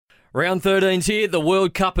Round 13's here. The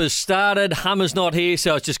World Cup has started. Hummer's not here,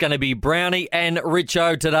 so it's just going to be Brownie and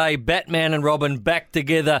Richo today. Batman and Robin back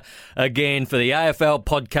together again for the AFL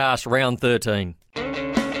podcast, Round 13.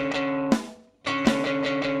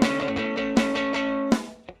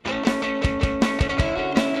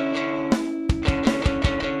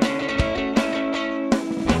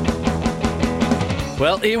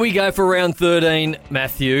 Well, here we go for round 13,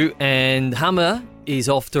 Matthew, and Hummer is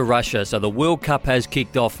off to Russia. So the World Cup has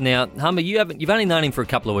kicked off. Now, Hummer, you've only known him for a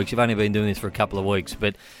couple of weeks. You've only been doing this for a couple of weeks,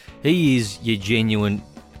 but he is your genuine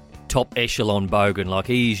top echelon bogan. Like,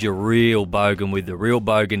 he's your real bogan with the real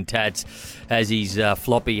bogan tats, has his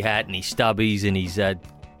floppy hat and his stubbies and his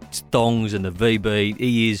thongs and the VB.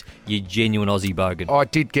 He is your genuine Aussie bogan. I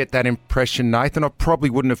did get that impression, Nathan. I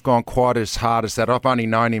probably wouldn't have gone quite as hard as that. I've only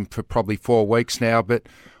known him for probably 4 weeks now, but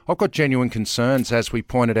I've got genuine concerns, as we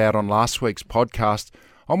pointed out on last week's podcast.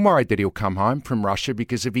 I'm worried that he'll come home from Russia,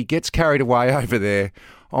 because if he gets carried away over there,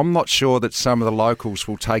 I'm not sure that some of the locals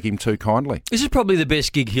will take him too kindly. This is probably the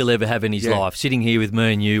best gig he'll ever have in his life, sitting here with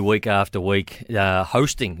me and you week after week,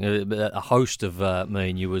 hosting a host of me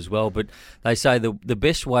and you as well. But they say the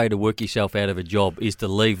best way to work yourself out of a job is to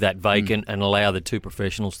leave that vacant and allow the two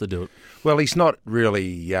professionals to do it. Well, he's not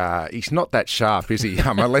really, he's not that sharp, is he,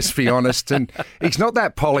 Hummer? Let's be honest. And he's not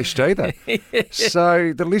that polished either.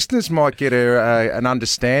 So the listeners might get an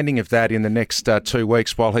understanding of that in the next 2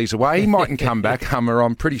 weeks while he's away. He mightn't come back, Hummer.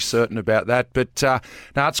 I'm pretty certain about that. But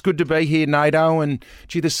no, it's good to be here, Nato. And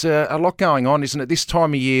gee, there's a lot going on, isn't it? This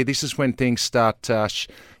time of year, this is when things start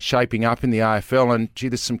shaping up in the AFL. And gee,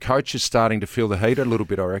 there's some coaches starting to feel the heat a little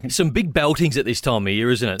bit, I reckon. Some big beltings at this time of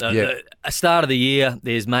year, isn't it? A start of the year,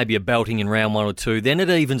 there's maybe a belting in round 1 or 2. Then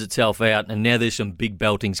it evens itself out. And now there's some big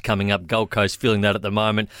beltings coming up. Gold Coast feeling that at the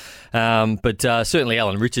moment. But certainly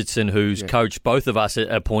Alan Richardson, who's coached both of us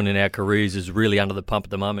at a point in our careers, is really under the pump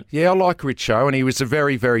at the moment. Yeah, I like Richo, and he was a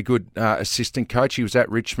very, very good assistant coach. He was at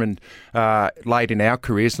Richmond late in our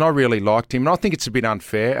careers, and I really liked him. And I think it's a bit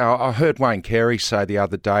unfair. I heard Wayne Carey say the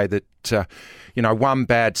other day that one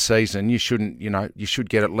bad season, you should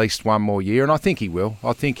get at least one more year, and I think he will.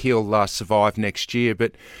 I think he'll survive next year,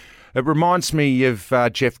 but it reminds me of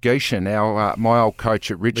Jeff Geishan, my old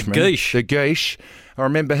coach at Richmond. The Geish. I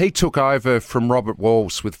remember he took over from Robert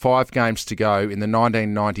Walls with 5 games to go in the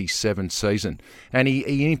 1997 season. And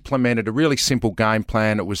he implemented a really simple game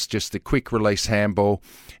plan. It was just a quick release handball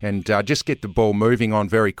and just get the ball moving on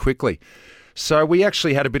very quickly. So we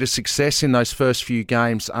actually had a bit of success in those first few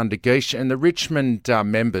games under Geish, and the Richmond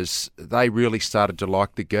members, they really started to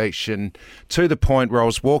like the Geish, and to the point where I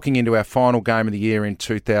was walking into our final game of the year in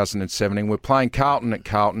 2017. We're playing Carlton at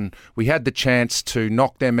Carlton. We had the chance to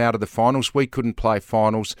knock them out of the finals. We couldn't play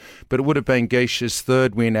finals, but it would have been Geish's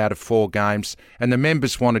 3rd win out of 4 games, and the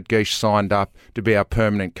members wanted Geish signed up to be our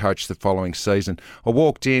permanent coach the following season. I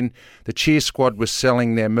walked in, the cheer squad was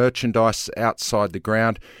selling their merchandise outside the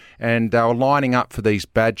ground, and they were lining up for these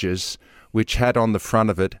badges which had on the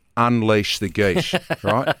front of it, Unleash the Geish,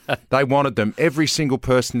 right? They wanted them. Every single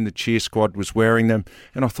person in the cheer squad was wearing them.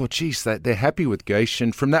 And I thought, geez, they're happy with Geish.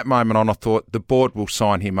 And from that moment on, I thought the board will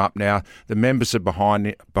sign him up now. The members are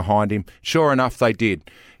behind him. Sure enough, they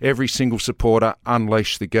did. Every single supporter,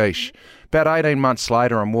 Unleash the Geish. About 18 months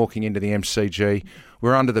later, I'm walking into the MCG.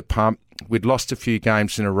 We're under the pump. We'd lost a few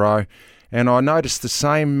games in a row. And I noticed the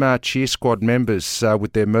same cheer squad members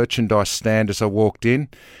with their merchandise stand as I walked in.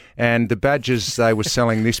 And the badges they were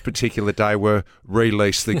selling this particular day were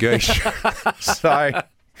Release the Geish. So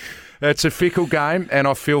it's a fickle game, and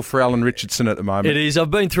I feel for Alan Richardson at the moment. It is.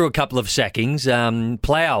 I've been through a couple of sackings.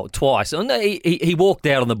 Plough twice. He walked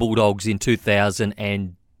out on the Bulldogs in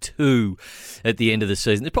 2002 at the end of the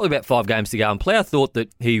season. There's probably about 5 games to go, and Plough thought that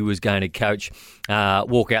he was going to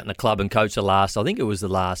walk out in the club and coach the last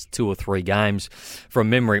 2 or 3 games from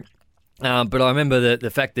memory. But I remember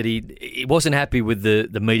the fact that he wasn't happy with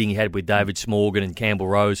the meeting he had with David Smorgan and Campbell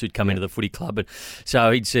Rose, who'd come into the footy club. And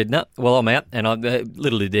so he'd said, no, well, I'm out. And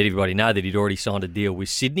little did everybody know that he'd already signed a deal with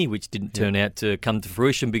Sydney, which didn't turn out to come to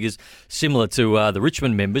fruition because, similar to the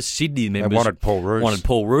Richmond members, Sydney members they wanted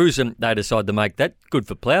Paul Roos, and they decided to make that good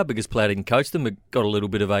for Plough because Plough didn't coach them. It got a little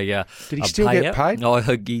bit of a Did he still get paid? Oh,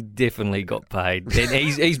 he definitely got paid. And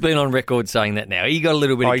he's been on record saying that now. He got a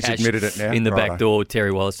little bit of cash admitted it now. In the back door,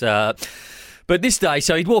 Terry Wallace. But this day,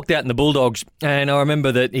 so he'd walked out in the Bulldogs, and I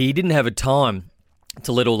remember that he didn't have a time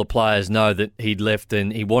to let all the players know that he'd left,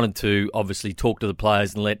 and he wanted to obviously talk to the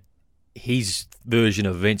players and let his version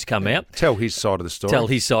of events come out. Tell his side of the story. Tell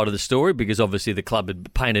his side of the story, because obviously the club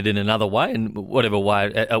had painted in another way, and whatever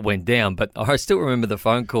way it went down. But I still remember the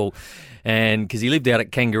phone call, and because he lived out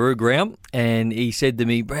at Kangaroo Ground, and he said to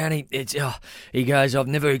me, Brownie, he goes, I've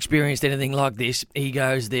never experienced anything like this. He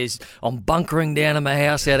goes, I'm bunkering down in my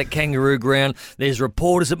house out at Kangaroo Ground. There's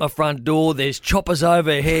reporters at my front door. There's choppers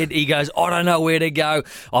overhead. He goes, I don't know where to go.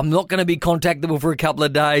 I'm not going to be contactable for a couple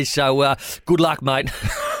of days, so good luck, mate.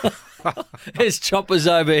 There's choppers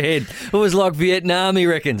overhead. It was like Vietnam, he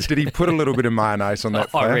reckons. Did he put a little bit of mayonnaise on that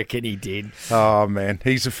Plough? I reckon he did. Oh, man.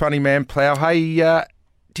 He's a funny man, Plough. Hey,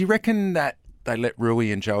 do you reckon that they let Rui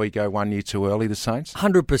and Joey go 1 year too early, the Saints?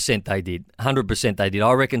 100% they did. 100% they did.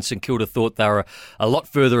 I reckon St Kilda thought they were a lot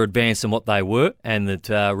further advanced than what they were, and that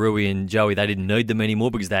Rui and Joey, they didn't need them anymore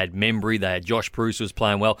because they had Membry, they had Josh Bruce was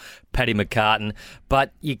playing well, Paddy McCartan.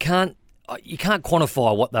 But you can't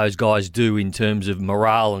quantify what those guys do in terms of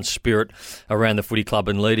morale and spirit around the footy club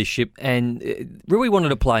and leadership. And Rui wanted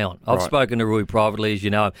to play on. I've spoken to Rui privately, as you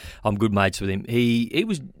know. I'm good mates with him. He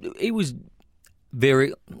was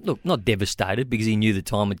very, not devastated, because he knew the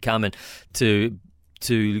time had come and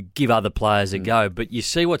to give other players a go. But you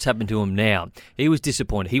see what's happened to him now. He was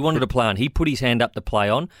disappointed. He wanted to play on. He put his hand up to play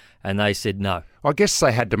on, and they said no. I guess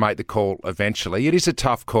they had to make the call eventually. It is a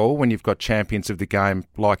tough call when you've got champions of the game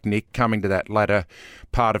like Nick coming to that latter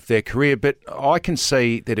part of their career. But I can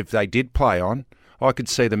see that if they did play on, I could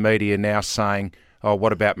see the media now saying, oh,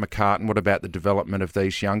 what about McCartan? What about the development of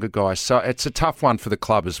these younger guys? So it's a tough one for the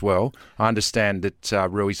club as well. I understand that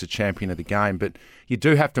Rui's a champion of the game, but you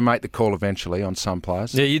do have to make the call eventually on some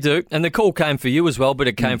players. Yeah, you do. And the call came for you as well, but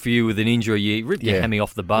it came for you with an injury. You ripped your hammy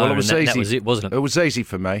off the bone, well, it was and easy. That was it, wasn't it? It was easy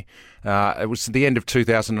for me. It was the end of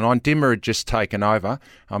 2009. Dimmer had just taken over.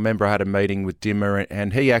 I remember I had a meeting with Dimmer,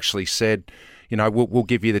 and he actually said, you know, we'll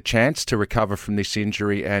give you the chance to recover from this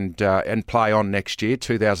injury and play on next year,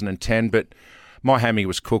 2010, but my hammy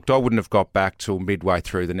was cooked. I wouldn't have got back till midway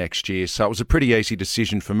through the next year, so it was a pretty easy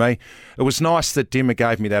decision for me. It was nice that Dimmer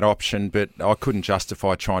gave me that option, but I couldn't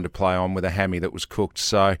justify trying to play on with a hammy that was cooked,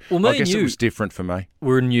 so I guess it was different for me.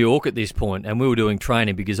 We're in New York at this point, and we were doing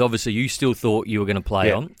training because obviously you still thought you were going to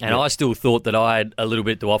play on, and I still thought that I had a little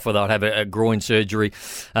bit to offer, that I'd have a groin surgery.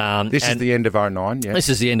 This is the end of 09, yeah? This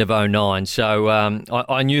is the end of 09, so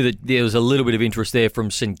I knew that there was a little bit of interest there from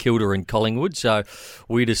St Kilda and Collingwood, so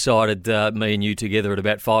we decided, me and you together at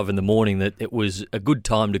about 5 a.m, that it was a good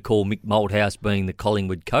time to call Mick Malthouse, being the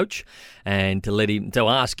Collingwood coach, and to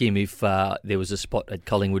ask him if there was a spot at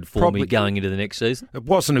Collingwood for me going into the next season. It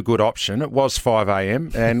wasn't a good option. It was 5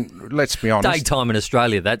 a.m, and let's be honest, daytime in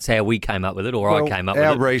Australia. That's how we came up with it, or I came up with it.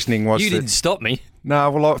 Our reasoning was you didn't stop me.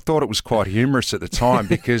 No, well, I thought it was quite humorous at the time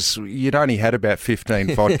because you'd only had about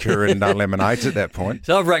 15 vodka and lemonades at that point.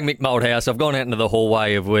 So I've rang Mick Malthouse. I've gone out into the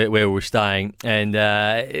hallway of where we were staying and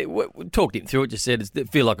talked him through it. Just said, I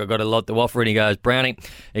feel like I've got a lot to offer. And he goes, Brownie,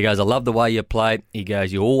 he goes, I love the way you play. He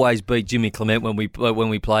goes, you always beat Jimmy Clement when we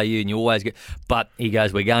play you, and you always get. But he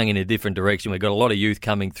goes, we're going in a different direction. We've got a lot of youth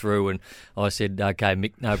coming through. And I said, okay,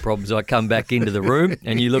 Mick, no problems. I come back into the room,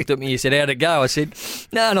 and you looked at me. You said, how'd it go? I said,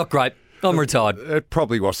 no, not great. I'm retired. It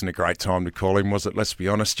probably wasn't a great time to call him, was it? Let's be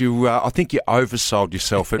honest. I think you oversold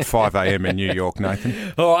yourself at 5 a.m. in New York,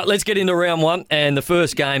 Nathan. All right, let's get into round one. And the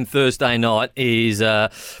first game Thursday night is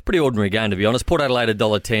a pretty ordinary game, to be honest. Port Adelaide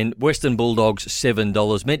 $1.10, Western Bulldogs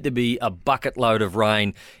 $7. Meant to be a bucket load of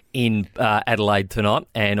rain in Adelaide tonight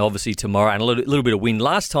and obviously tomorrow, and a little bit of wind.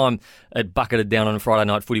 Last time it bucketed down on Friday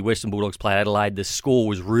night footy, Western Bulldogs played Adelaide, the score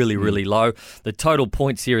was really, really low. The total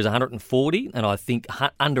points here is 140, and I think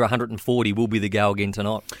under 140 will be the go again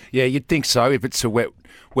tonight. Yeah, you'd think so if it's a wet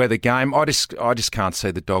weather game. I just can't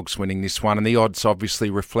see the Dogs winning this one, and the odds obviously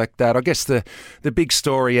reflect that. I guess the big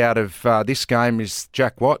story out of this game is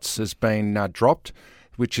Jack Watts has been dropped,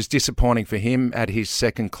 which is disappointing for him at his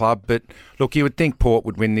second club. But look, you would think Port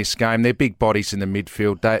would win this game. They're big bodies in the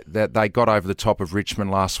midfield. They got over the top of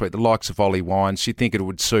Richmond last week. The likes of Ollie Wines, you'd think it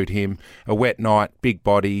would suit him. A wet night, big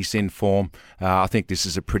bodies in form. I think this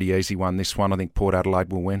is a pretty easy one. This one, I think Port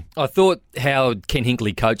Adelaide will win. I thought how Ken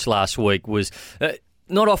Hinkley coached last week was...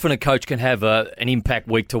 not often a coach can have an impact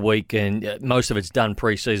week to week, and most of it's done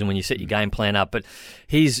pre-season when you set your game plan up. But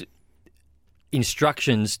his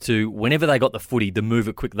instructions to, whenever they got the footy, to move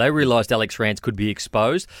it quick. They realised Alex Rance could be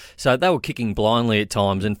exposed, so they were kicking blindly at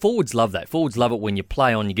times, and forwards love that. Forwards love it when you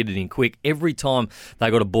play on, you get it in quick. Every time they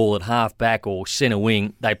got a ball at half-back or centre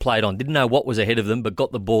wing, they played on. Didn't know what was ahead of them, but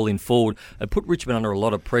got the ball in forward. It put Richmond under a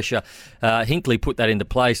lot of pressure. Hinkley put that into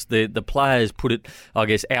place. The players put it, I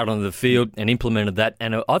guess, out onto the field and implemented that,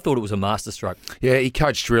 and I thought it was a masterstroke. Yeah, he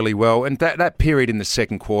coached really well, and that period in the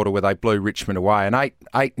second quarter where they blew Richmond away, an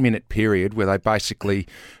eight-minute period where they basically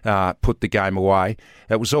put the game away.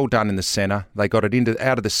 It was all done in the centre. They got it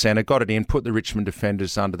out of the centre, got it in, put the Richmond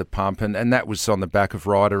defenders under the pump, and that was on the back of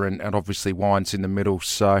Ryder and obviously Wines in the middle.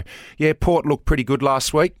 So, yeah, Port looked pretty good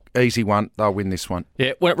last week. Easy one. They'll win this one.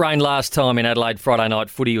 Yeah, when it rained last time in Adelaide, Friday night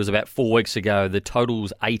footy, was about 4 weeks ago. The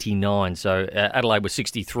total's 89. So Adelaide was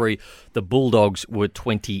 63. The Bulldogs were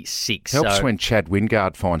 26. Helps when Chad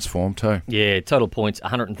Wingard finds form too. Yeah, total points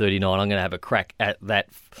 139. I'm going to have a crack at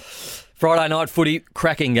that. Friday night footy,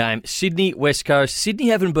 cracking game. Sydney, West Coast. Sydney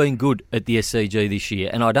haven't been good at the SCG this year,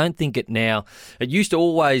 and I don't think it now. It used to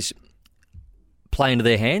always play into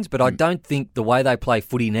their hands, but I don't think the way they play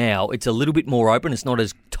footy now, it's a little bit more open. It's not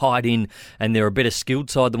as tied in, and they're a better skilled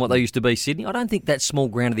side than what they used to be, Sydney. I don't think that small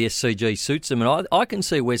ground of the SCG suits them, and I can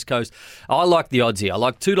see West Coast. I like the odds here. I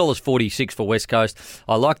like $2.46 for West Coast.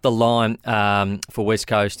 I like the line for West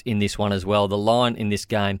Coast in this one as well. The line in this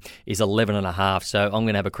game is 11.5, so I'm going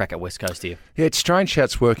to have a crack at West Coast here. Yeah, it's strange how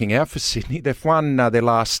it's working out for Sydney. They've won their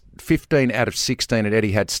last 15 out of 16 at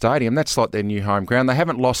Etihad Stadium. That's like their new home ground. They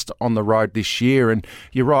haven't lost on the road this year, and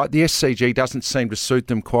you're right, the SCG doesn't seem to suit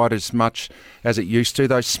them quite as much as it used to.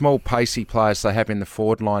 Those small, pacey players they have in the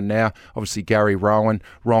forward line now, obviously Gary Rowan,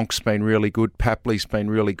 Ronk's been really good, Papley's been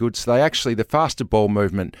really good, so the faster ball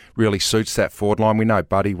movement really suits that forward line. We know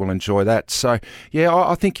Buddy will enjoy that. So, yeah,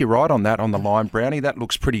 I think you're right on that, on the line, Brownie. That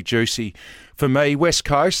looks pretty juicy. For me, West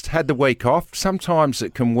Coast had the week off. Sometimes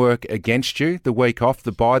it can work against you, the week off,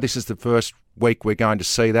 the bye. This is the first week we're going to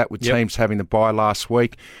see that with teams having the bye last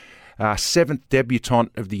week. Seventh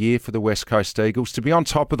debutant of the year for the West Coast Eagles. To be on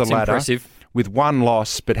top of the ladder impressive. With one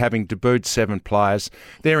loss, but having debuted 7 players.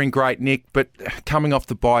 They're in great nick, but coming off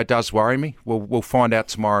the bye does worry me. We'll find out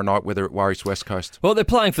tomorrow night whether it worries West Coast. Well, they're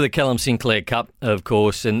playing for the Callum Sinclair Cup, of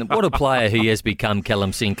course, and what a player he has become,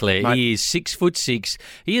 Callum Sinclair. Mate. He is 6'6".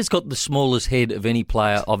 He has got the smallest head of any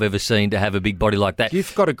player I've ever seen to have a big body like that.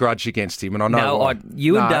 You've got a grudge against him, and I know why.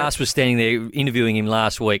 And Das were standing there interviewing him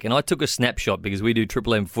last week, and I took a snapshot because we do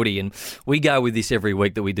Triple M footy, and we go with this every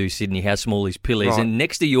week that we do Sydney, how small his pill is, Right. And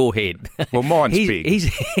next to your head. Well, mine's big.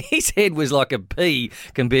 His head was like a pea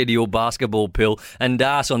compared to your basketball pill, and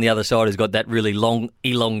Das on the other side has got that really long,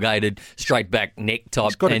 elongated, straight back neck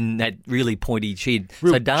type and that really pointy chin.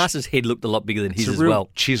 So Das's head looked a lot bigger than his as well. It's a real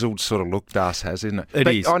chiselled sort of look Das has, isn't it? It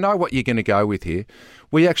but is. I know what you're going to go with here.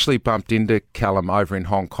 We actually bumped into Callum over in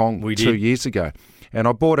Hong Kong 2 years ago, and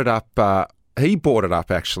I brought it up. He brought it up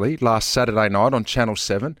actually last Saturday night on Channel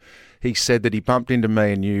 7. He said that he bumped into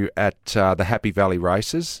me and you at the Happy Valley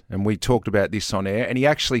races, and we talked about this on air, and he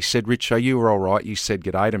actually said, Richo, you were all right. You said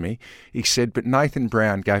g'day to me. He said, but Nathan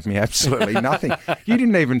Brown gave me absolutely nothing. You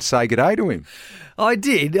didn't even say g'day to him. I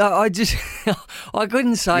did. I just I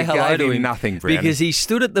couldn't say hello to him. Nothing, Brownie. Because he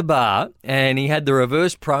stood at the bar and he had the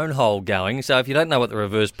reverse prone hold going. So if you don't know what the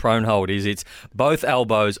reverse prone hold is, it's both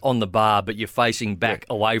elbows on the bar, but you're facing back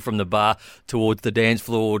away from the bar towards the dance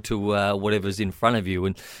floor to whatever's in front of you.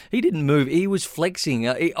 And he didn't move. He was flexing.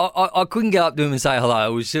 I couldn't go up to him and say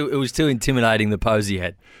hello. It was too intimidating, the pose he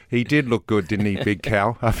had. He did look good, didn't he, Big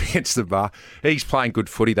Cal, up against the bar. He's playing good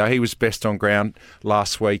footy, though. He was best on ground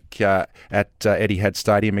last week at Etihad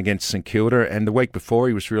Stadium against St Kilda, and the week before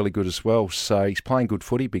he was really good as well. So he's playing good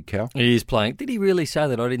footy, Big Cal. He is playing. Did he really say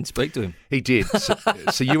that? I didn't speak to him. He did.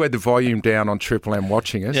 So you had the volume down on Triple M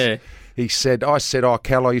watching us. Yeah. I said, oh,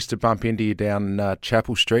 Cal, I used to bump into you down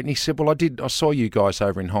Chapel Street. And he said, well, I saw you guys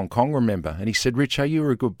over in Hong Kong, remember? And he said, Richo, you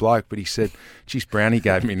were a good bloke. But he said, geez, Brownie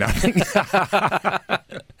gave me nothing.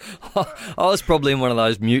 I was probably in one of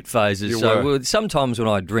those mute phases. Sometimes when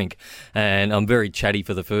I drink, and I'm very chatty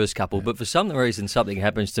for the first couple, but for some reason something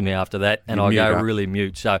happens to me after that, and I go really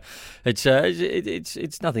mute. So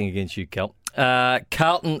it's nothing against you, Cal.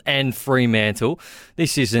 Carlton and Fremantle.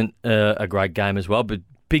 This isn't a great game as well, but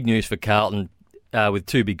big news for Carlton with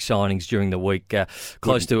 2 big signings during the week.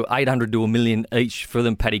 Close to 800 to $1 million each for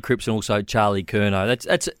them, Paddy Cripps and also Charlie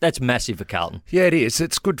Curnow. That's massive for Carlton. Yeah, it is.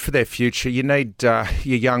 It's good for their future. You need your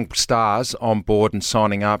young stars on board and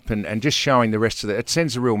signing up and just showing the rest of it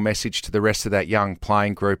sends a real message to the rest of that young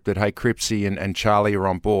playing group that, hey, Cripsy and Charlie are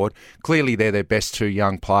on board. Clearly, they're their best 2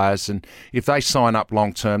 young players, and if they sign up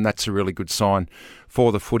long term, that's a really good sign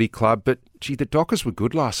for the footy club. But gee, the Dockers were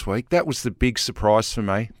good last week. That was the big surprise for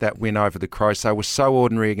me, that win over the Crows. They were so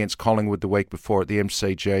ordinary against Collingwood the week before at the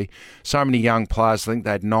MCG. So many young players. I think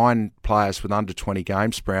they had 9 players with under 20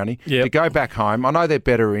 games, Brownie. Yep. To go back home, I know they're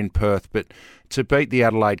better in Perth, but to beat the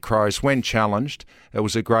Adelaide Crows when challenged, it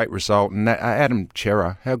was a great result. And Adam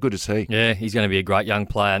Cerra, how good is he? Yeah, he's going to be a great young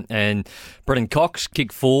player. And Brendan Cox,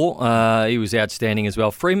 kick 4. He was outstanding as well.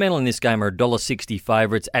 Fremantle in this game are $1.60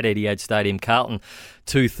 favourites at Etihad Stadium. Carlton,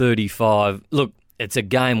 $2.35. Look, it's a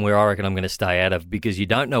game where I reckon I'm going to stay out of because you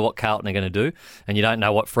don't know what Carlton are going to do and you don't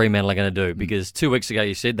know what Fremantle are going to do because 2 weeks ago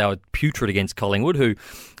you said they were putrid against Collingwood, who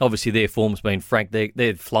obviously their form's been frank.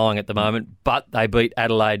 They're flying at the moment, but they beat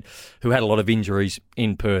Adelaide, who had a lot of injuries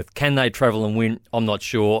in Perth. Can they travel and win? I'm not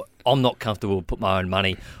sure. I'm not comfortable to put my own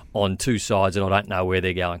money on two sides and I don't know where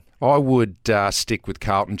they're going. I would stick with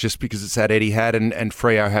Carlton just because it's at Etihad and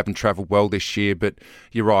Freo haven't travelled well this year, but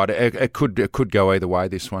you're right, it could go either way,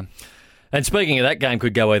 this one. And speaking of that game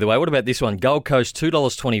could go either way, what about this one? Gold Coast,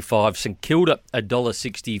 $2.25, St Kilda,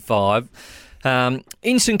 $1.65.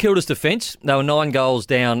 In St Kilda's defence, they were 9 goals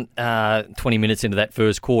down 20 minutes into that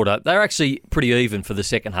first quarter. They were actually pretty even for the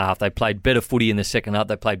second half. They played better footy in the second half.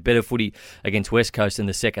 They played better footy against West Coast in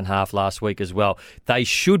the second half last week as well. They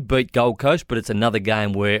should beat Gold Coast, but it's another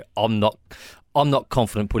game where I'm not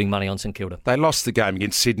confident putting money on St Kilda. They lost the game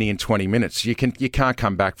against Sydney in 20 minutes. You can't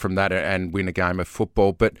come back from that and win a game of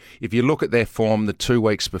football. But if you look at their form, the 2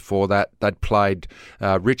 weeks before that, they'd played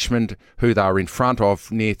Richmond, who they were in front of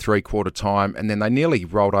near three-quarter time, and then they nearly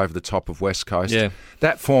rolled over the top of West Coast. Yeah.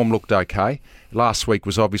 That form looked okay. Last week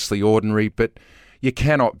was obviously ordinary, but you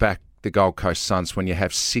cannot back the Gold Coast Suns when you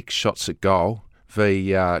have 6 shots at goal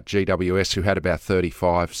v GWS, who had about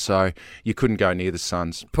 35, so you couldn't go near the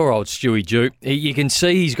Suns. Poor old Stewie Duke. You can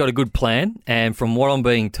see he's got a good plan, and from what I'm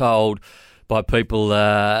being told by people who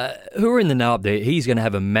are in the know up there, he's going to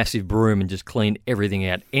have a massive broom and just clean everything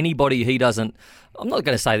out. Anybody he doesn't, I'm not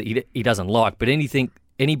going to say that he doesn't like, but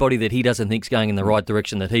anybody that he doesn't think's going in the right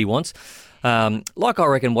direction that he wants. Like I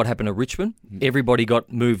reckon what happened to Richmond, everybody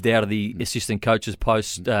got moved out of the assistant coach's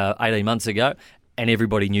post 18 months ago, and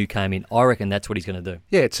everybody new came in. I reckon that's what he's going to do.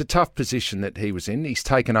 Yeah, it's a tough position that he was in. He's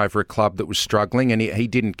taken over a club that was struggling, and he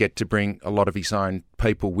didn't get to bring a lot of his own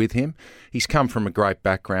people with him. He's come from a great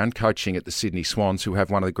background, coaching at the Sydney Swans, who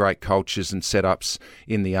have one of the great cultures and setups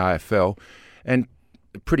in the AFL. And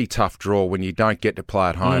a pretty tough draw when you don't get to play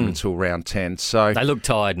at home until round 10. So they look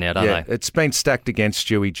tired now, don't they? It's been stacked against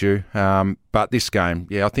Stewie Dew. But this game,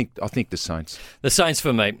 I think the Saints. The Saints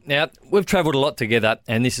for me. Now, we've travelled a lot together,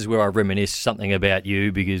 and this is where I reminisce something about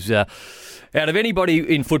you because out of anybody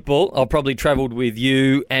in football, I've probably travelled with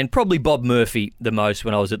you and probably Bob Murphy the most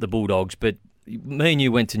when I was at the Bulldogs, but me and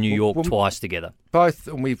you went to New York twice together. Both,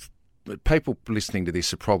 and people listening to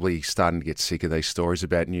this are probably starting to get sick of these stories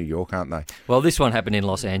about New York, aren't they? Well, this one happened in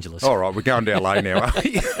Los Angeles. All right, we're going to LA now, are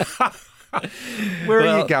we? Where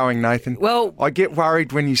are you going, Nathan? Well, I get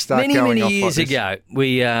worried when you start going off like this. Many years ago,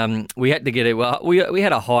 we had to get it. Well, we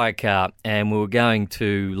had a hire car and we were going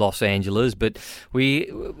to Los Angeles, but I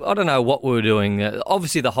don't know what we were doing.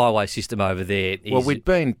 Obviously, the highway system over there.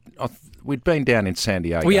 We'd been down in San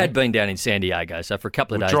Diego. We had been down in San Diego, so for a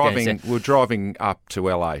couple of days. We're driving up to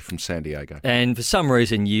LA from San Diego. And for some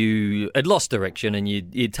reason, you had lost direction and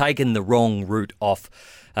you'd taken the wrong route off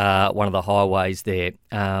one of the highways there.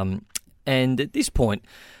 And at this point,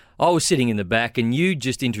 I was sitting in the back and you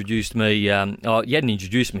just introduced me. You hadn't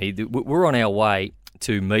introduced me. We're on our way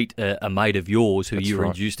to meet a mate of yours who you were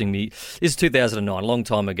introducing me. This is 2009, a long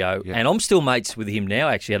time ago. Yep. And I'm still mates with him now,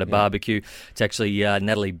 actually, at a barbecue. It's actually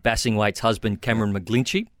Natalie Bassingwaite's husband, Cameron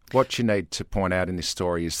McGlinchey. What you need to point out in this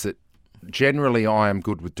story is that generally I am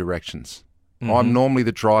good with directions. Mm-hmm. I'm normally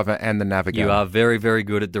the driver and the navigator. You are very, very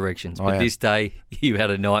good at directions. But this day, you had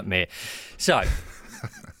a nightmare. So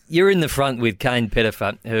you're in the front with Kane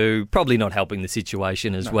Pettifer, who probably not helping the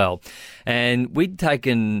situation as well. And we'd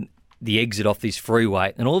taken the exit off this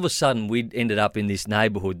freeway, and all of a sudden we'd ended up in this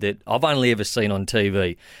neighbourhood that I've only ever seen on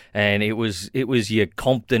TV, and it was your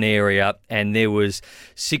Compton area, and there was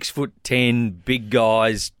 6'10" big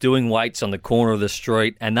guys doing weights on the corner of the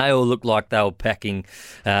street, and they all looked like they were packing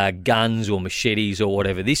guns or machetes or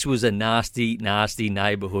whatever. This was a nasty, nasty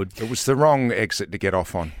neighbourhood. It was the wrong exit to get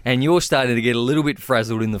off on. And you're starting to get a little bit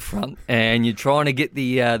frazzled in the front, and you're trying to get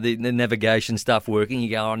the navigation stuff working. You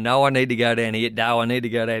go, oh, no, I need to go down here. No, I need to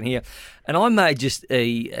go down here. And I made just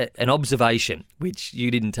an observation, which you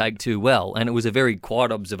didn't take too well, and it was a very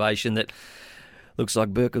quiet observation that looks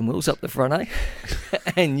like Burke and Wills up the front, eh?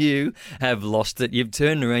 And you have lost it. You've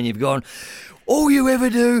turned around, you've gone, all you ever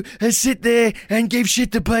do is sit there and give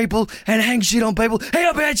shit to people and hang shit on people.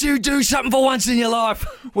 How about you do something for once in your life?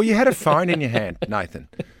 Well, you had a phone in your hand, Nathan.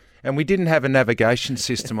 And we didn't have a navigation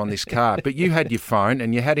system on this car, but you had your phone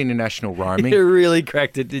and you had international roaming. You really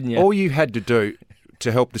cracked it, didn't you? All you had to do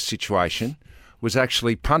to help the situation was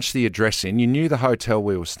actually punch the address in. You knew the hotel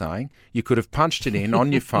we were staying. You could have punched it in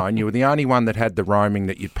on your phone. You were the only one that had the roaming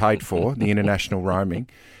that you'd paid for, the international roaming.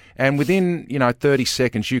 And within, 30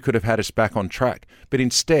 seconds, you could have had us back on track. But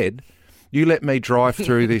instead, you let me drive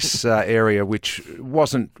through this area, which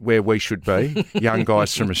wasn't where we should be, young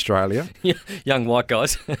guys from Australia. Young white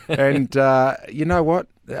guys. And you know what?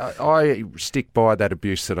 I stick by that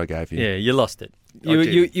abuse that I gave you. Yeah, you lost it.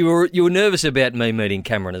 You were nervous about me meeting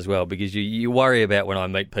Cameron as well, because you worry about when I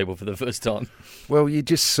meet people for the first time. Well, you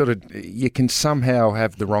just you can somehow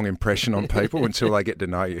have the wrong impression on people until they get to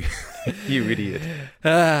know you. You idiot.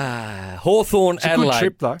 Hawthorn, Adelaide. Good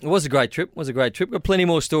trip, though. It was a great trip. Got plenty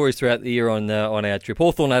more stories throughout the year on our trip.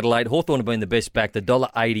 Hawthorn, Adelaide. Hawthorn have been the best backed,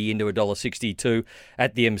 $1.80 into $1.62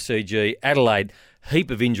 at the MCG. Adelaide,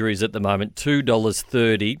 heap of injuries at the moment,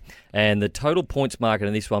 $2.30. And the total points market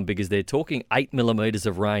in this one, because they're talking 8 millimetres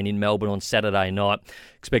of rain in Melbourne on Saturday night.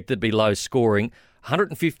 Expected to be low scoring.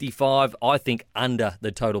 155, I think, under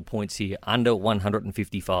the total points here, under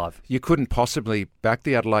 155. You couldn't possibly back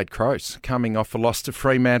the Adelaide Crows, coming off a loss to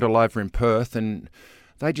Fremantle over in Perth, and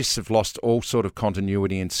they just have lost all sort of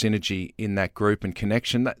continuity and synergy in that group and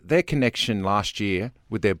connection. Their connection last year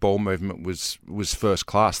with their ball movement was first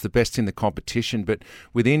class, the best in the competition. But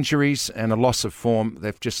with injuries and a loss of form,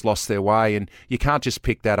 they've just lost their way, and you can't just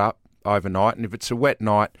pick that up overnight. And if it's a wet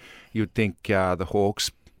night, you'd think the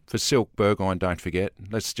Hawks, for Silk Burgoyne, don't forget.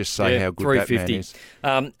 Let's just say how good that man is.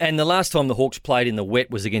 And the last time the Hawks played in the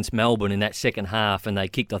wet was against Melbourne in that second half, and they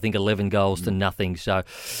kicked, I think, 11 goals to nothing. So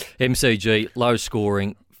MCG, low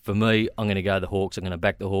scoring. For me, I'm going to go the Hawks. I'm going to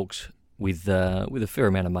back the Hawks with a fair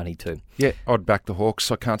amount of money too. Yeah, I'd back the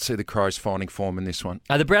Hawks. I can't see the Crows finding form in this one.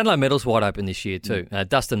 The Brownlow medal's wide open this year too.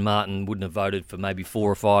 Dustin Martin wouldn't have voted for maybe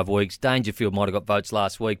 4 or 5 weeks. Dangerfield might have got votes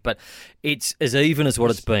last week, but it's as even as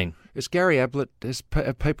what it's been. Is Gary Ablett,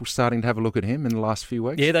 are people starting to have a look at him in the last few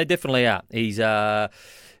weeks? Yeah, they definitely are. He's, at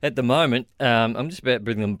the moment, I'm just about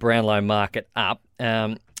bringing the Brownlow market up.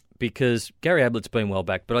 Because Gary Ablett's been well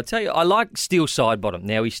back. But I tell you, I like Steele Sidebottom.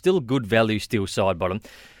 Now, he's still good value, Steele Sidebottom.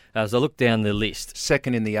 As I look down the list.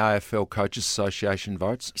 Second in the AFL Coaches Association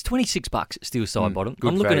votes. It's $26, Steele Sidebottom. Good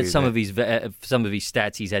I'm looking at some there. of his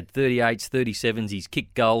stats. He's had 38s, 37s. He's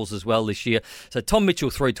kicked goals as well this year. So Tom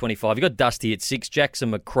Mitchell, $3.25. You got Dusty at 6.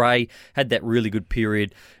 Jackson McRae had that really good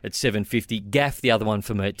period at $7.50. Gaff, the other one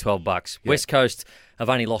for me, at $12. Yep. West Coast have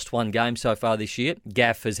only lost 1 game so far this year.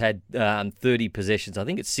 Gaff has had 30 possessions. I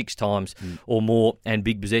think it's 6 times or more, and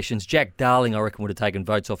big possessions. Jack Darling, I reckon, would have taken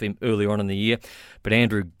votes off him earlier on in the year. But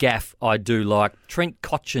Andrew Gaff, I do like. Trent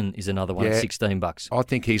Cotchin is another one at $16. I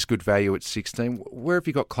think he's good value at 16. Where have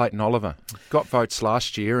you got Clayton Oliver? Got votes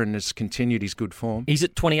last year and has continued his good form. He's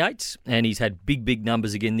at 28, and he's had big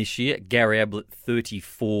numbers again this year. Gary Ablett,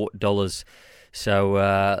 $34.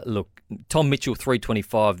 So, look, Tom Mitchell,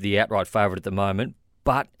 $3.25, the outright favourite at the moment.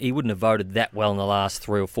 But he wouldn't have voted that well in the last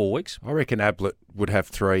 3 or 4 weeks. I reckon Ablett would have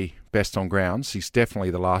 3 best on grounds. He's definitely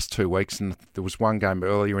the last 2 weeks, and there was one game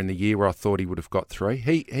earlier in the year where I thought he would have got 3.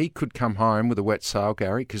 He could come home with a wet sail,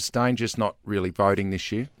 Gary, because Danger's not really voting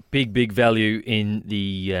this year. Big value in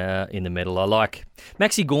the medal. I like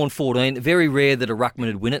Maxi Gawn, 14. Very rare that a ruckman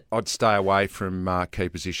would win it. I'd stay away from key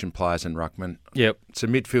position players and ruckman. Yep. It's a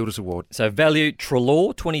midfielder's award. So value,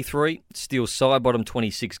 Treloar, 23. Steele Sidebottom,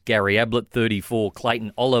 26. Gary Ablett, 34.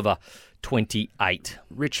 Clayton Oliver, 28.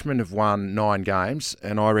 Richmond have won 9 games,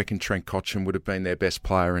 and I reckon Trent Cotchin would have been their best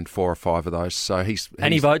player in 4 or 5 of those. So he's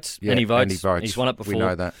and he votes. Yeah, and he votes. And he votes. He's won it before. We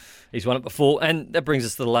know that. He's won it before. And that brings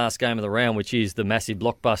us to the last game of the round, which is the massive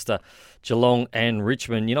blockbuster, Geelong and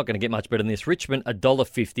Richmond. You're not going to get much better than this. Richmond,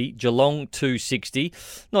 $1.50. Geelong, $2.60.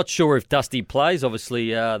 Not sure if Dusty plays.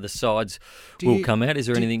 Obviously, the sides will come out. Is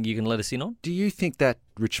there anything you can let us in on? Do you think that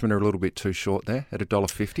Richmond are a little bit too short there at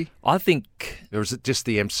 $1.50? I think... Or is it just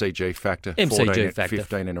the MCG factor? MCG factor.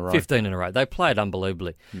 15 in a row. 15 in a row. They played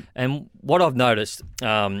unbelievably. And what I've noticed...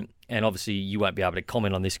 and obviously you won't be able to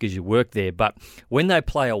comment on this because you work there, but when they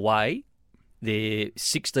play away, their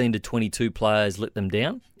 16 to 22 players let them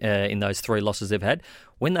down in those 3 losses they've had.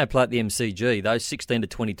 When they play at the MCG, those 16 to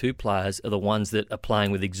 22 players are the ones that are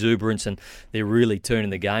playing with exuberance and they're really turning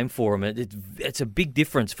the game for them. It's a big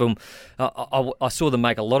difference from... I saw them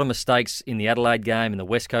make a lot of mistakes in the Adelaide game, in the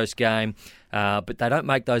West Coast game, but they don't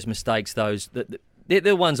make those mistakes, they're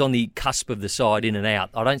the ones on the cusp of the side, in and out.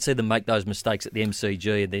 I don't see them make those mistakes at the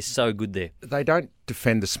MCG, and they're so good there. They don't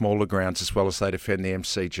defend the smaller grounds as well as they defend the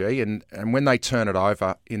MCG, and when they turn it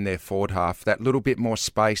over in their forward half, that little bit more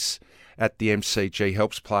space at the MCG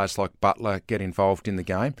helps players like Butler get involved in the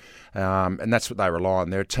game, and that's what they rely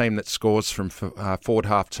on. They're a team that scores from forward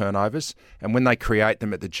half turnovers, and when they create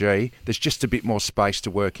them at the G, there's just a bit more space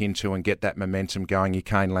to work into and get that momentum going. Your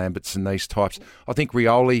Kane Lamberts and these types. I think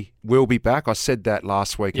Rioli will be back. I said that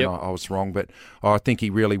last week and I was wrong, but I think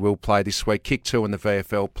he really will play this week. Kick 2 in the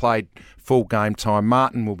VFL, played full game time.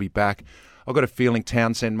 Martin will be back. I've got a feeling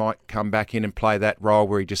Townsend might come back in and play that role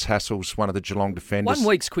where he just hassles one of the Geelong defenders. 1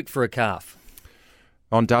 week's quick for a calf.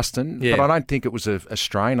 On Dustin, but I don't think it was a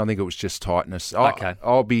strain. I think it was just tightness. Okay.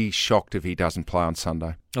 I'll be shocked if he doesn't play on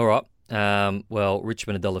Sunday. All right. Well,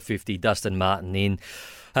 Richmond $1.50, Dustin Martin in.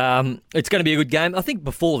 It's going to be a good game. I think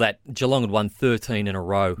before that, Geelong had won 13 in a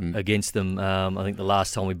row against them. I think the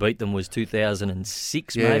last time we beat them was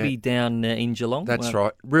 2006, maybe, down in Geelong. That's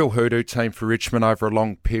right. Real hoodoo team for Richmond over a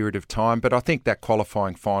long period of time. But I think that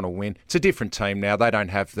qualifying final win, it's a different team now. They don't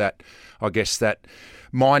have that, I guess, that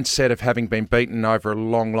mindset of having been beaten over a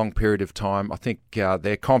long, long period of time. I think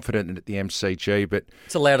they're confident at the MCG, but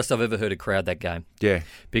it's the loudest I've ever heard a crowd that game. Yeah,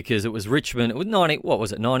 because it was Richmond. It was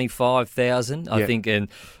 95,000, I think, and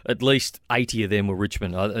at least 80 of them were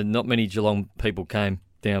Richmond. Not many Geelong people came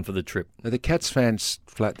down for the trip. Are the Cats fans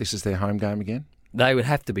flat? This is their home game again? They would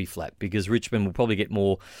have to be flat because Richmond will probably get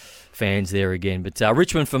more fans there again. But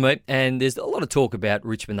Richmond for me, and there's a lot of talk about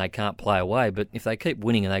Richmond, they can't play away, but if they keep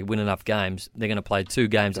winning and they win enough games, they're going to play 2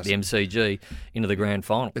 games at the MCG into the grand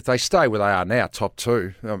final. If they stay where they are now, top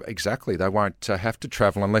 2, exactly, they won't have to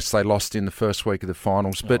travel unless they lost in the first week of the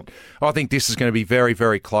finals. But I think this is going to be very,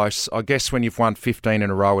 very close. I guess when you've won 15 in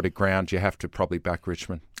a row at a ground, you have to probably back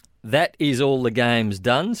Richmond. That is all the games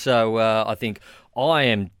done, so I think I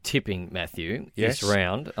am tipping, Matthew, this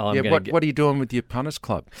round. What are you doing with your punters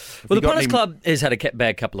club? Well, the punters club has had a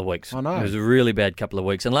bad couple of weeks. I know. It was a really bad couple of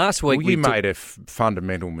weeks. And last week you made a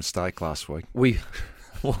fundamental mistake last week. We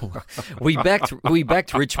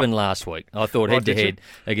backed Richmond last week. I thought head-to-head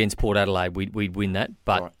against Port Adelaide we'd win that,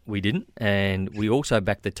 but we didn't. And we also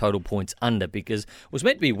backed the total points under because it was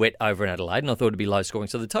meant to be wet over in Adelaide, and I thought it'd be low scoring.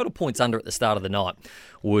 So the total points under at the start of the night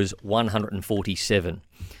was 147.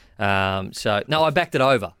 I backed it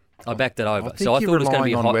over. So I thought it was going to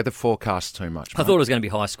be on weather forecasts too much. I thought it was going to be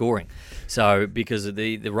high scoring. So because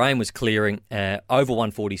the rain was clearing over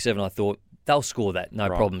 147, I thought they'll score that, no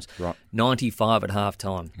problems. Right. 95 at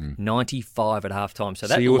halftime. 95 at halftime.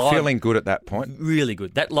 So you were feeling good at that point? Really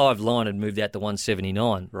good. That live line had moved out to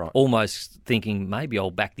 179. Right. Almost thinking maybe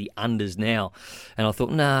I'll back the unders now. And I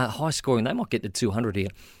thought, high scoring, they might get to 200 here.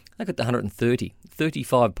 They got to 130.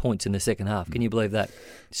 35 points in the second half. Can you believe that?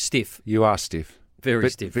 Stiff. You are stiff. Very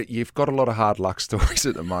stiff. But you've got a lot of hard luck stories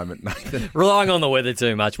at the moment, Nathan. Relying on the weather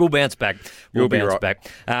too much. We'll bounce back. You'll be right.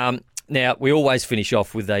 Now, we always finish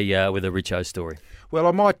off with a Richo story. Well,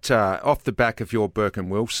 I might, off the back of your Burke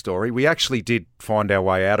and Will story, we actually did find our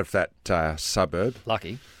way out of that suburb.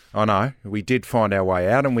 Lucky. I know. We did find our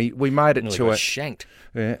way out, and we made it to shanked.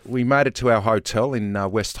 Yeah, we made it to our hotel in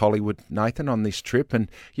West Hollywood, Nathan, on this trip.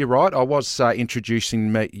 And you're right, I was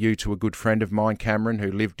introducing you to a good friend of mine, Cameron,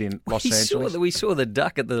 who lived in Los Angeles. We saw the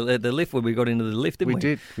duck at the lift when we got into the lift, didn't we? We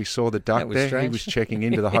did. We saw the duck there. Strange. He was checking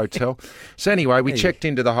into the hotel. So anyway, we checked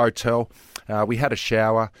into the hotel. We had a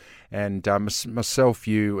shower. And myself,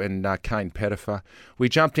 you, and Kane Pettifer, we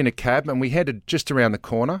jumped in a cab and we headed just around the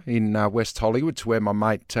corner in West Hollywood to where my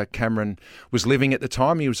mate Cameron was living at the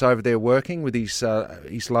time. He was over there working with his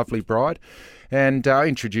lovely bride. And I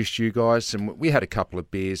introduced you guys, and we had a couple of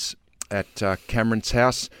beers at Cameron's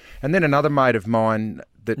house. And then another mate of mine...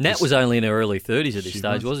 Nat was only in her early 30s at this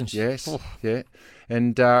stage, wasn't she? Yes, yeah.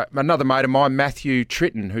 And another mate of mine, Matthew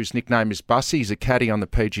Tritton, whose nickname is Bussy, he's a caddy on the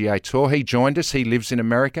PGA Tour. He joined us. He lives in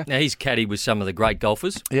America. Now, he's caddied with some of the great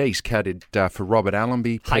golfers. Yeah, he's caddied for Robert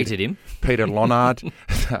Allenby. Hated him. Peter Lonard.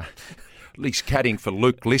 He's caddying for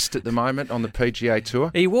Luke List at the moment on the PGA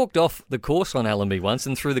Tour. He walked off the course on Allenby once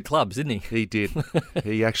and through the clubs, didn't he? He did.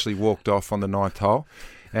 He actually walked off on the 9th hole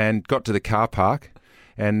and got to the car park.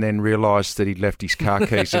 And then realised that he'd left his car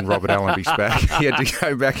keys in Robert Allenby's bag. He had to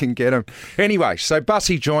go back and get them. Anyway, so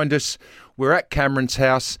Bussy joined us. We're at Cameron's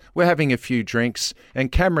house. We're having a few drinks.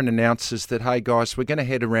 And Cameron announces that, hey, guys, we're going to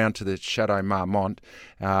head around to the Chateau Marmont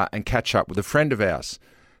and catch up with a friend of ours,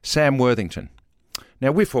 Sam Worthington.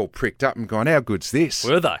 Now, we've all pricked up and gone, how good's this?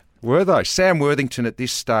 Were they? Were they? Sam Worthington at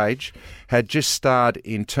this stage had just starred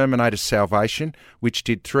in Terminator Salvation, which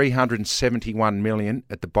did $371 million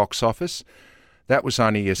at the box office. That was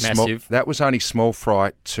only Massive. That was only small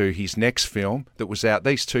fry to his next film that was out.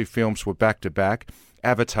 These two films were back to back.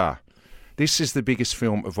 Avatar. This is the biggest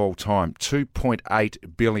film of all time.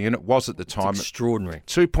 2.8 billion. It was at the time. It's extraordinary.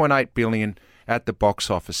 2.8 billion at the box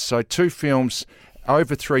office. So two films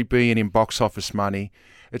over 3 billion in box office money.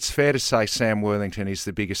 It's fair to say Sam Worthington is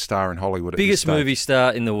the biggest star in Hollywood at this Biggest stage. movie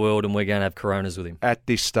star in the world, and we're going to have Coronas with him. At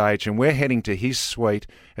this stage, and we're heading to his suite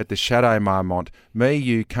at the Chateau Marmont. Me,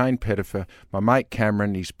 you, Kane Pettifer, my mate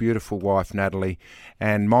Cameron, his beautiful wife Natalie,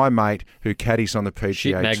 and my mate who caddies on the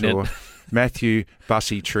PGA Tour, Matthew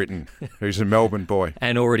Bussy Tritton, who's a Melbourne boy.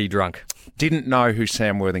 And already drunk. Didn't know who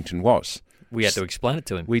Sam Worthington was. We had to explain it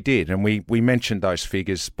to him. We did, and we mentioned those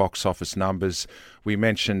figures, box office numbers. We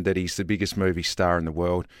mentioned that he's the biggest movie star in the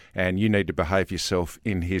world, and you need to behave yourself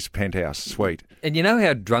in his penthouse suite. And you know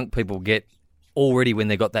how drunk people get already when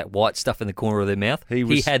they got that white stuff in the corner of their mouth?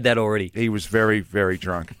 He had that already. He was very, very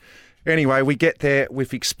drunk. Anyway, we get there,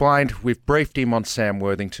 we've briefed him on Sam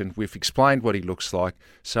Worthington, we've explained what he looks like.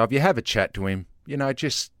 So if you have a chat to him,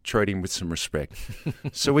 just treat him with some respect.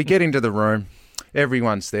 So we get into the room.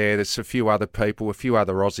 Everyone's there. There's a few other people, a few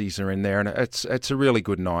other Aussies are in there, and it's a really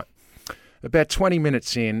good night. About 20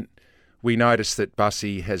 minutes in, we notice that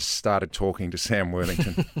Bussy has started talking to Sam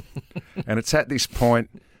Worthington. And it's at this point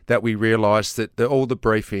that we realise that all the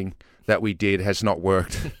briefing that we did has not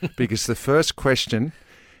worked. Because the first question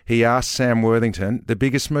he asked Sam Worthington, the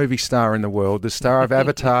biggest movie star in the world, the star of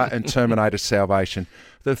Avatar and Terminator Salvation,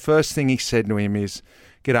 the first thing he said to him is,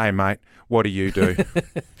 "G'day, mate. What do you do?"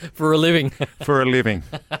 For a living. For a living.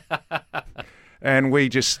 And we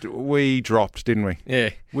dropped, didn't we? Yeah.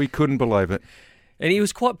 We couldn't believe it. And he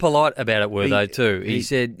was quite polite about it, Wortho, too. He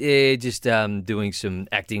said, just doing some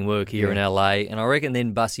acting work here in LA. And I reckon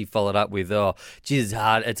then Bussy followed up with, geez,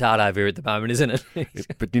 it's hard over here at the moment, isn't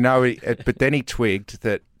it? But, but then he twigged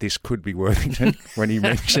that this could be Worthington when he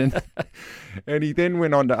mentioned. And he then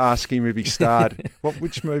went on to ask him if he starred.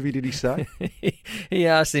 Which movie did he say? He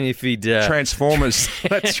asked him if he'd... Transformers.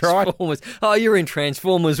 That's Transformers. right. Oh, you're in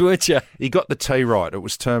Transformers, weren't you? He got the T right. It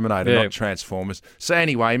was Terminator, not Transformers. So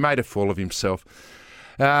anyway, he made a fool of himself.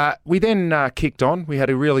 We then kicked on. We had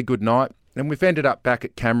a really good night. And we've ended up back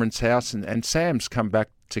at Cameron's house. And Sam's come back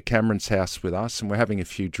to Cameron's house with us. And we're having a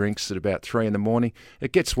few drinks at about 3 a.m.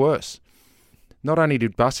 It gets worse. Not only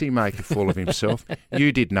did Bussy make a fool of himself,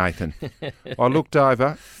 you did, Nathan. I looked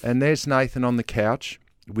over, and there's Nathan on the couch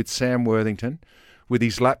with Sam Worthington, with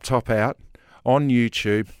his laptop out, on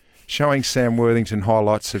YouTube, showing Sam Worthington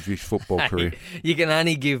highlights of his football career. You can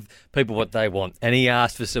only give people what they want, and he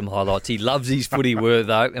asked for some highlights. He loves his footy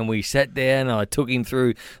Wortho, and we sat down, and I took him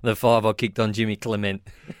through the 5 I kicked on Jimmy Clement.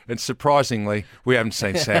 And surprisingly, we haven't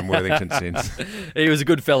seen Sam Worthington since. He was a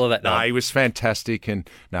good fella that night. No, he was fantastic, and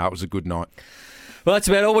it was a good night. Well, that's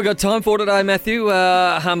about all we've got time for today, Matthew.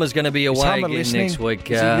 Hummer's going to be away again listening? next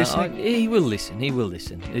week. Is he listening? He will listen. He will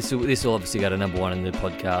listen. This will obviously go to number 1 in the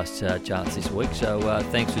podcast charts this week. So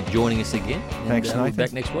thanks for joining us again. Thanks, Nathan. We'll be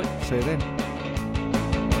back next week. See you then.